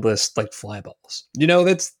hitting mindless like fly balls. You know,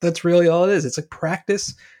 that's really all it is. It's like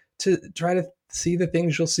practice to try to see the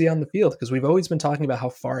things you'll see on the field, because we've always been talking about how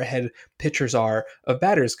far ahead pitchers are of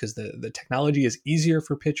batters because the technology is easier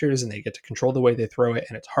for pitchers and they get to control the way they throw it,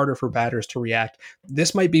 and it's harder for batters to react.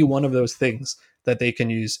 This might be one of those things that they can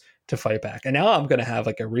use to fight back. And now I'm going to have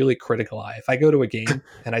like a really critical eye. If I go to a game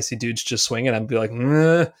and I see dudes just swinging, I'm be like,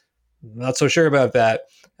 not so sure about that.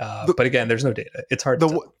 But again, there's no data. It's hard to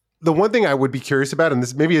tell. The one thing I would be curious about, and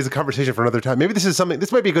this maybe is a conversation for another time, maybe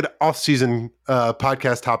this might be a good off-season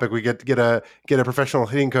podcast topic. We get a professional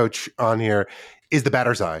hitting coach on here, is the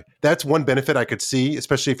batter's eye. That's one benefit I could see,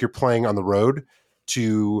 especially if you're playing on the road,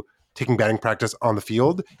 to taking batting practice on the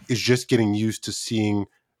field, is just getting used to seeing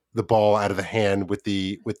the ball out of the hand with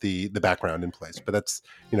the background in place. But that's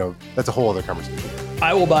a whole other conversation.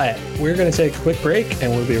 I will buy it. We're going to take a quick break,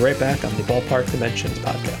 and we'll be right back on the Ballpark Dimensions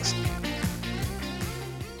podcast.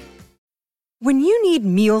 When you need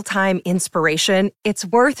mealtime inspiration, it's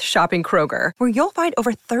worth shopping Kroger, where you'll find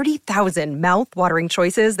over 30,000 mouth-watering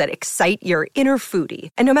choices that excite your inner foodie.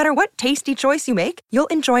 And no matter what tasty choice you make, you'll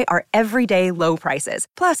enjoy our everyday low prices,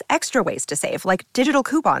 plus extra ways to save, like digital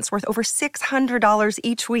coupons worth over $600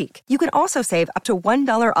 each week. You can also save up to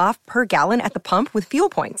 $1 off per gallon at the pump with fuel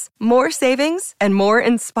points. More savings and more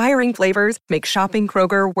inspiring flavors make shopping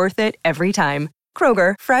Kroger worth it every time.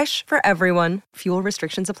 Kroger, fresh for everyone. Fuel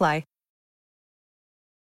restrictions apply.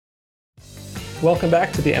 Welcome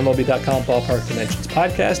back to the MLB.com Ballpark Dimensions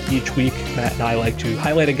podcast. Each week, Matt and I like to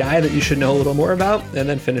highlight a guy that you should know a little more about and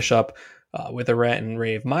then finish up with a rant and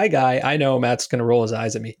rave. My guy, I know Matt's going to roll his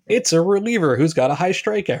eyes at me. It's a reliever who's got a high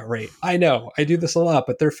strikeout rate. I know, I do this a lot,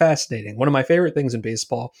 but they're fascinating. One of my favorite things in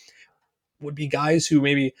baseball would be guys who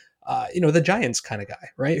maybe, the Giants kind of guy,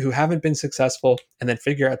 right? Who haven't been successful and then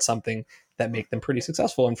figure out something that make them pretty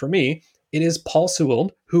successful. And for me, it is Paul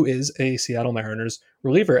Sewald, who is a Seattle Mariners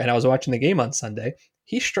reliever. And I was watching the game on Sunday.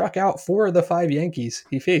 He struck out 4 of the 5 Yankees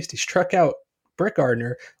he faced. He struck out Brett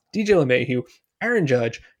Gardner, DJ LeMahieu, Aaron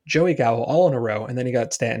Judge, Joey Gallo, all in a row. And then he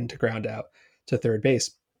got Stanton to ground out to third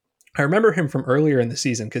base. I remember him from earlier in the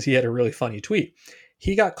season because he had a really funny tweet.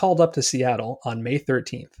 He got called up to Seattle on May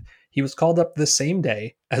 13th. He was called up the same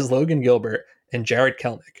day as Logan Gilbert and Jared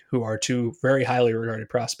Kelenic, who are 2 very highly regarded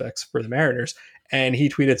prospects for the Mariners. And he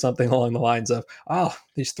tweeted something along the lines of,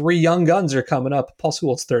 these 3 young guns are coming up. Paul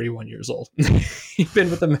Sewald's 31 years old. He's been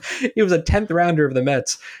with them. He was a 10th rounder of the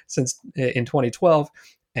Mets since in 2012.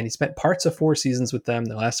 And he spent parts of 4 seasons with them,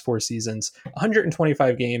 the last 4 seasons,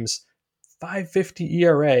 125 games, .550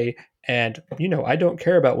 ERA. And, I don't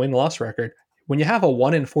care about win-loss record. When you have a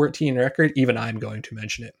 1-14 record, even I'm going to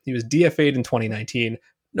mention it. He was DFA'd in 2019.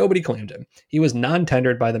 Nobody claimed him. He was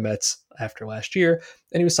non-tendered by the Mets after last year,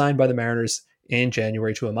 and he was signed by the Mariners in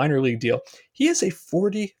January to a minor league deal. He has a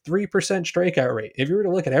 43% strikeout rate. If you were to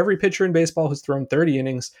look at every pitcher in baseball who's thrown 30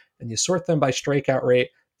 innings and you sort them by strikeout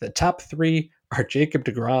rate, the top 3 are Jacob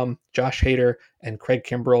deGrom, Josh Hader, and Craig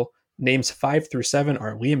Kimbrell. Names 5 through 7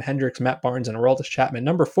 are Liam Hendricks, Matt Barnes, and Aroldis Chapman.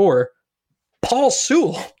 Number 4, Paul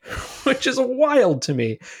Sewell, which is wild to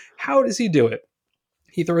me. How does he do it?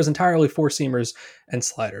 He throws entirely four-seamers and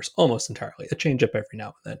sliders, almost entirely, a changeup every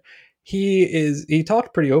now and then. He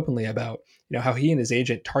talked pretty openly about, how he and his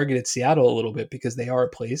agent targeted Seattle a little bit because they are a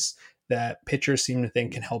place that pitchers seem to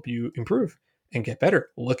think can help you improve and get better.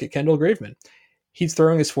 Look at Kendall Graveman. He's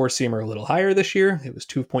throwing his four-seamer a little higher this year. It was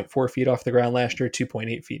 2.4 feet off the ground last year,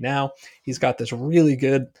 2.8 feet now. He's got this really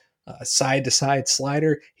good side-to-side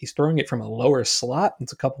slider. He's throwing it from a lower slot.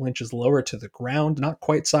 It's a couple inches lower to the ground. Not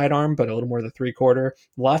quite sidearm, but a little more than 3/4.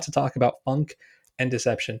 Lots to talk about funk and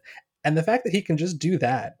deception. And the fact that he can just do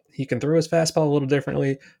that, he can throw his fastball a little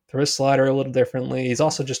differently, throw his slider a little differently. He's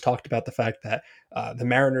also just talked about the fact that the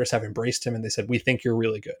Mariners have embraced him and they said, we think you're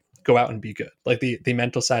really good. Go out and be good. Like the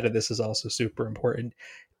mental side of this is also super important.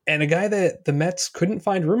 And a guy that the Mets couldn't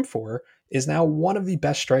find room for is now one of the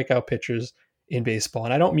best strikeout pitchers in baseball.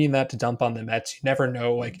 And I don't mean that to dump on the Mets. You never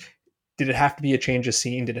know, did it have to be a change of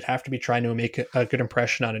scene? Did it have to be trying to make a good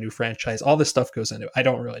impression on a new franchise? All this stuff goes into it. I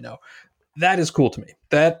don't really know. That is cool to me.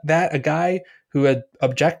 That a guy who had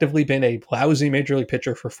objectively been a lousy major league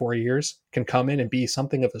pitcher for 4 years can come in and be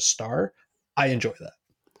something of a star. I enjoy that.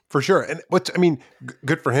 For sure. And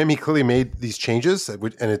good for him. He clearly made these changes,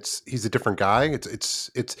 and he's a different guy. It's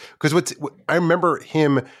because I remember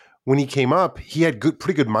him when he came up, he had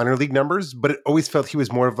pretty good minor league numbers, but it always felt he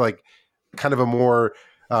was more of kind of a more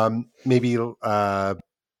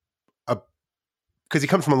because he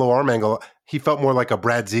comes from a low arm angle, he felt more like a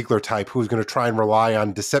Brad Ziegler type who was going to try and rely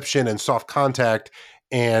on deception and soft contact.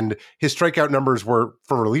 And his strikeout numbers for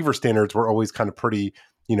reliever standards were always kind of pretty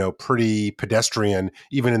pedestrian,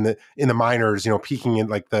 even in the minors, peaking in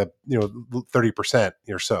the 30%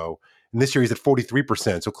 or so. And this year he's at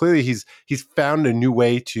 43%. So clearly he's found a new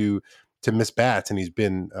way to miss bats, and he's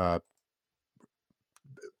been,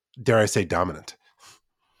 dare I say, dominant.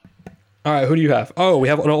 All right, who do you have? Oh, we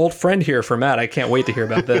have an old friend here for Matt. I can't wait to hear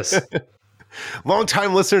about this.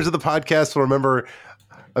 Longtime listeners of the podcast will remember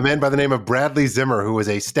a man by the name of Bradley Zimmer, who was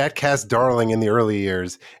a StatCast darling in the early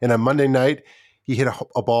years. And on Monday night, he hit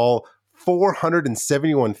a ball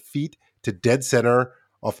 471 feet to dead center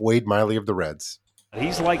off Wade Miley of the Reds.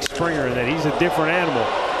 He's like Springer in that he's a different animal.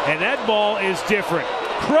 And that ball is different.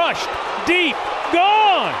 Crushed, deep,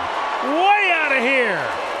 gone, way out of here.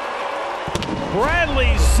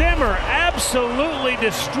 Bradley Zimmer absolutely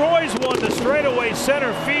destroys one to straightaway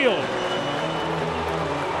center field.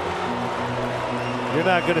 You're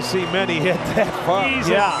not going to see many hit that far. He's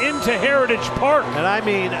into Heritage Park. And I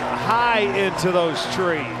mean high into those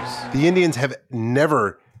trees. The Indians have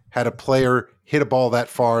never had a player hit a ball that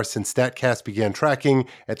far since StatCast began tracking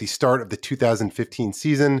at the start of the 2015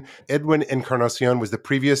 season. Edwin Encarnacion was the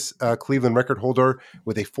previous Cleveland record holder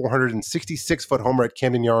with a 466-foot homer at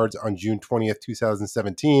Camden Yards on June 20th,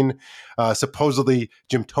 2017. Supposedly,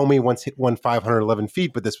 Jim Thome once hit one 511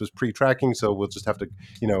 feet, but this was pre-tracking, so we'll just have to,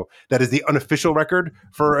 that is the unofficial record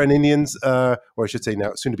for an Indians, or I should say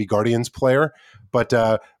now soon-to-be Guardians player. But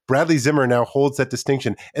Bradley Zimmer now holds that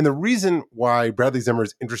distinction. And the reason why Bradley Zimmer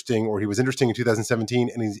is interesting, or he was interesting in 2017,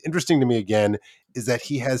 and he's interesting to me again, is that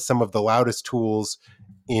he has some of the loudest tools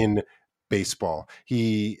in baseball.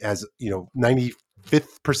 He has, 95th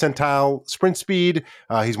percentile sprint speed.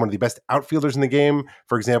 He's one of the best outfielders in the game.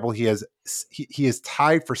 For example, he is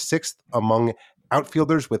tied for 6th among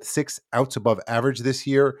outfielders with 6 outs above average this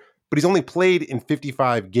year, but he's only played in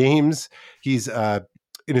 55 games. He's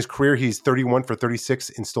in his career, he's 31 for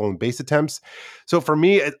 36 in stolen base attempts. So for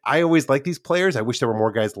me, I always like these players. I wish there were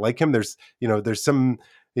more guys like him. There's some,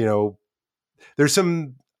 I don't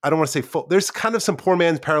want to say full, there's kind of some poor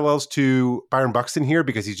man's parallels to Byron Buxton here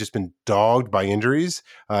because he's just been dogged by injuries.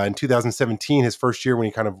 In 2017, his first year when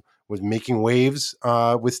he kind of was making waves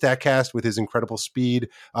with StatCast with his incredible speed,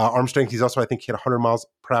 arm strength. He's also, I think, hit 100 miles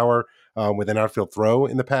per hour with an outfield throw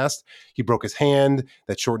in the past. He broke his hand.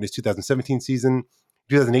 That shortened his 2017 season.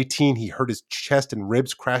 2018, he hurt his chest and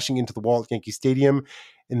ribs crashing into the wall at Yankee Stadium.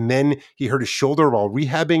 And then he hurt his shoulder while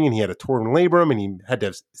rehabbing, and he had a torn labrum, and he had to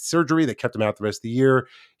have surgery that kept him out the rest of the year.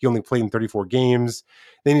 He only played in 34 games.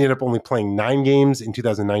 Then he ended up only playing 9 games in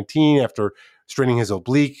 2019 after straining his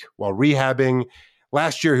oblique while rehabbing.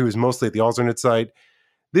 Last year, he was mostly at the alternate site.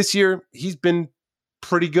 This year, he's been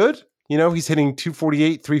pretty good. You know, he's hitting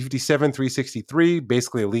 248, 357, 363,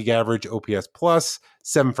 basically a league average OPS plus,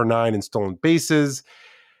 7 for 9 in stolen bases.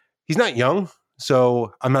 He's not young,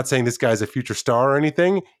 so I'm not saying this guy's a future star or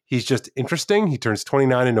anything. He's just interesting. He turns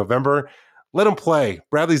 29 in November. Let him play.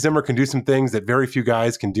 Bradley Zimmer can do some things that very few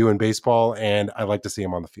guys can do in baseball, and I like to see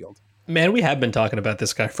him on the field. Man, we have been talking about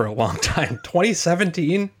this guy for a long time.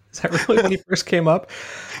 2017? Is that really when he first came up?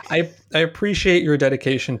 I appreciate your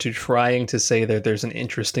dedication to trying to say that there's an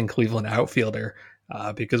interesting Cleveland outfielder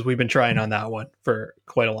because we've been trying on that one for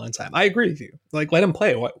quite a long time. I agree with you. Like, let him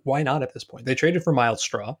play. Why not at this point? They traded for Miles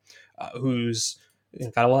Straw, who's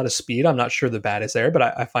got a lot of speed. I'm not sure the bat is there, but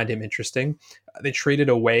I find him interesting. They traded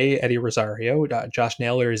away Eddie Rosario. Josh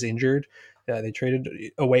Naylor is injured. They traded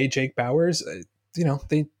away Jake Bowers.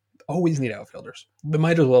 They always need outfielders. It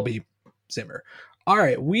might as well be Zimmer. All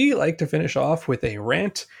right, we like to finish off with a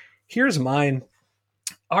rant. Here's mine.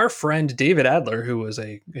 Our friend David Adler, who was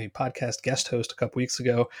a podcast guest host a couple weeks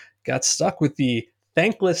ago, got stuck with the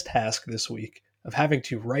thankless task this week of having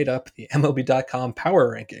to write up the MLB.com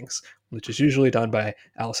power rankings, which is usually done by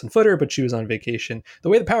Allison Footer, but she was on vacation. The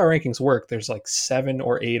way the power rankings work, there's like 7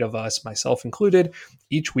 or 8 of us, myself included,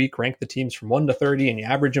 each week rank the teams from 1 to 30 and you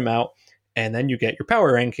average them out. And then you get your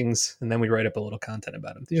power rankings, and then we write up a little content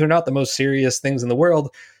about them. These are not the most serious things in the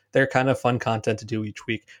world. They're kind of fun content to do each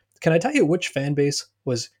week. Can I tell you which fan base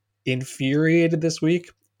was infuriated this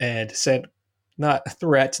week and sent not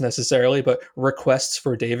threats necessarily, but requests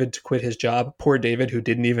for David to quit his job? Poor David, who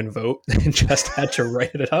didn't even vote and just had to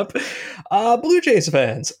write it up. Blue Jays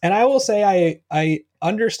fans. And I will say I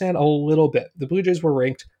understand a little bit. The Blue Jays were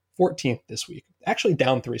ranked 14th this week, actually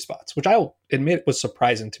down 3 spots, which I'll admit was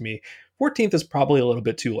surprising to me. 14th is probably a little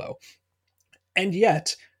bit too low. And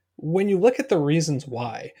yet, when you look at the reasons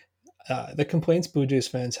why, the complaints Blue Jays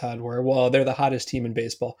fans had were, well, they're the hottest team in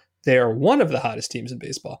baseball. They are one of the hottest teams in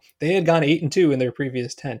baseball. They had gone 8-2 in their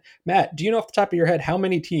previous 10. Matt, do you know off the top of your head how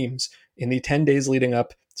many teams in the 10 days leading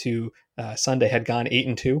up to Sunday had gone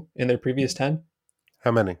 8-2 in their previous 10?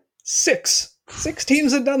 How many? 6. 6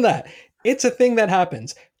 teams had done that. It's a thing that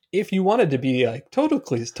happens. If you wanted to be like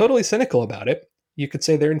totally cynical about it, you could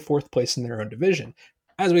say they're in 4th place in their own division.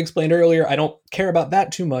 As we explained earlier, I don't care about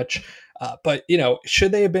that too much. But,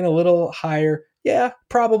 should they have been a little higher? Yeah,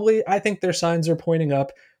 probably. I think their signs are pointing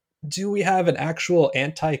up. Do we have an actual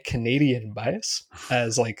anti-Canadian bias,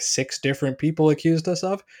 as like 6 different people accused us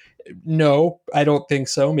of? No, I don't think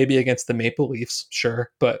so. Maybe against the Maple Leafs,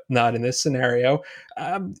 sure, but not in this scenario.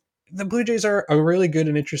 The Blue Jays are a really good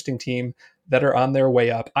and interesting team that are on their way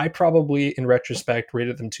up. I probably, in retrospect,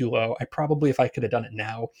 rated them too low. I probably, if I could have done it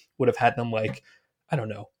now, would have had them like, I don't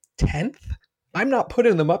know, 10th? I'm not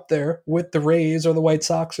putting them up there with the Rays or the White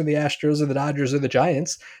Sox or the Astros or the Dodgers or the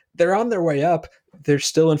Giants. They're on their way up. They're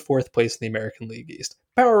still in 4th place in the American League East.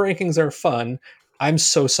 Power rankings are fun. I'm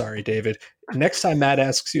so sorry, David. Next time Matt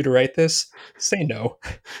asks you to write this, say no.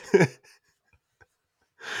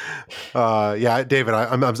 Yeah, David,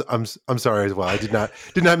 I'm sorry as well. I did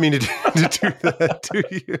not mean to do that to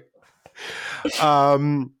you.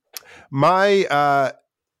 My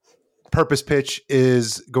purpose pitch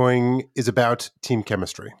is about team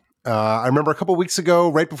chemistry. I remember a couple of weeks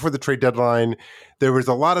ago, right before the trade deadline, there was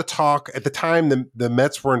a lot of talk. At the time, the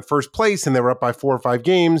Mets were in 1st place and they were up by 4 or 5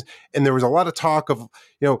 games, and there was a lot of talk of,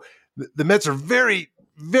 the Mets are very,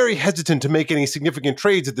 very hesitant to make any significant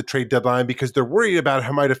trades at the trade deadline because they're worried about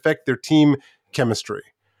how it might affect their team chemistry,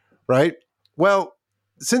 right? Well,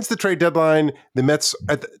 since the trade deadline, the Mets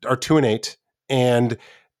are 2-8, and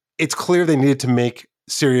it's clear they needed to make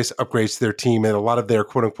serious upgrades to their team, and a lot of their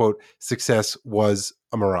quote-unquote success was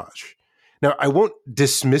a mirage. Now, I won't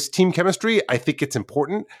dismiss team chemistry. I think it's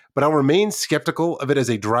important, but I'll remain skeptical of it as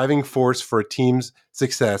a driving force for a team's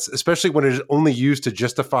success, especially when it is only used to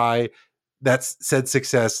justify that said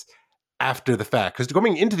success after the fact. Because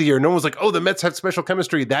going into the year, no one was like, oh, the Mets have special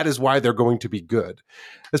chemistry. That is why they're going to be good.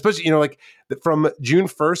 Especially, from June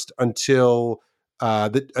 1st until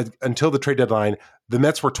the trade deadline, the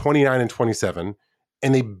Mets were 29-27.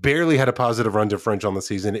 And they barely had a positive run differential on the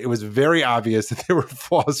season. It was very obvious that there were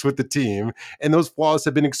flaws with the team, and those flaws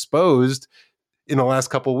have been exposed in the last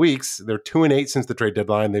couple of weeks. They're 2-8 since the trade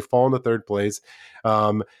deadline. They've fallen to 3rd place.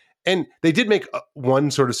 And they did make one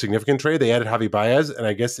sort of significant trade. They added Javi Baez, and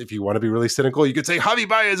I guess if you want to be really cynical, you could say Javi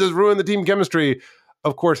Baez has ruined the team chemistry.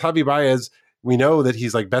 Of course, Javi Baez, we know that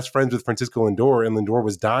he's like best friends with Francisco Lindor, and Lindor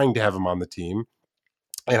was dying to have him on the team.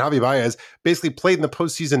 And Javi Baez basically played in the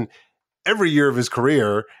postseason every year of his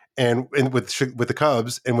career and with the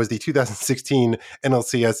Cubs, and was the 2016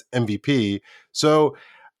 NLCS MVP. So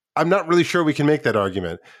I'm not really sure we can make that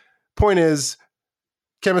argument. Point is,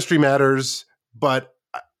 chemistry matters, but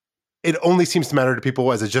it only seems to matter to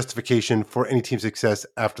people as a justification for any team success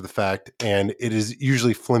after the fact, and it is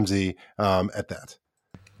usually flimsy at that.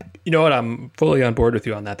 You know what? I'm fully on board with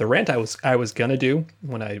you on that. The rant I was gonna do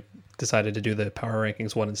when I decided to do the power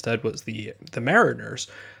rankings one instead was the Mariners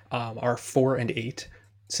are 4-8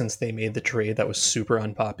 since they made the trade that was super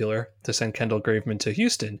unpopular to send Kendall Graveman to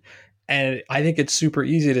Houston. And I think it's super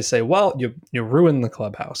easy to say, well, you ruined the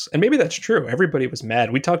clubhouse. And maybe that's true. Everybody was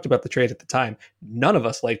mad. We talked about the trade at the time. None of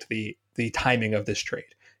us liked the timing of this trade,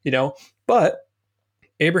 but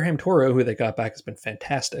Abraham Toro, who they got back, has been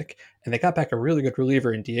fantastic. And they got back a really good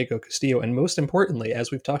reliever in Diego Castillo. And most importantly,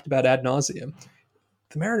 as we've talked about ad nauseum,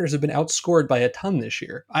 the Mariners have been outscored by a ton this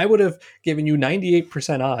year. I would have given you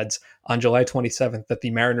 98% odds on July 27th that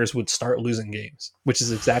the Mariners would start losing games, which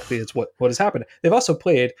is exactly what has happened. They've also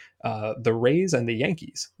played the Rays and the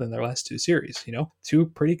Yankees in their last two series, two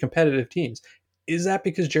pretty competitive teams. Is that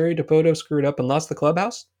because Jerry Dipoto screwed up and lost the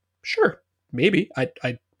clubhouse? Sure, maybe.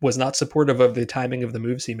 I was not supportive of the timing of the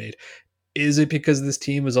moves he made. Is it because this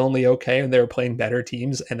team was only okay and they were playing better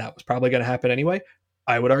teams and that was probably going to happen anyway?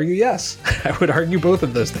 I would argue yes. I would argue both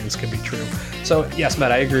of those things can be true. So yes,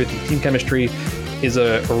 Matt, I agree with you. Team chemistry is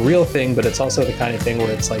a real thing, but it's also the kind of thing where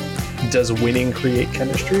it's like, does winning create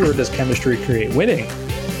chemistry or does chemistry create winning?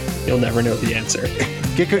 You'll never know the answer.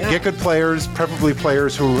 Get good players, preferably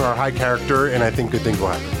players who are high character, and I think good things will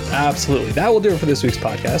happen. Absolutely. That will do it for this week's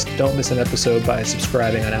podcast. Don't miss an episode by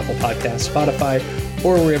subscribing on Apple Podcasts, Spotify,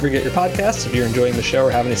 or wherever you get your podcasts. If you're enjoying the show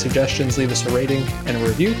or have any suggestions, leave us a rating and a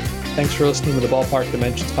review. Thanks for listening to the Ballpark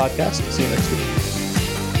Dimensions podcast. See you next week.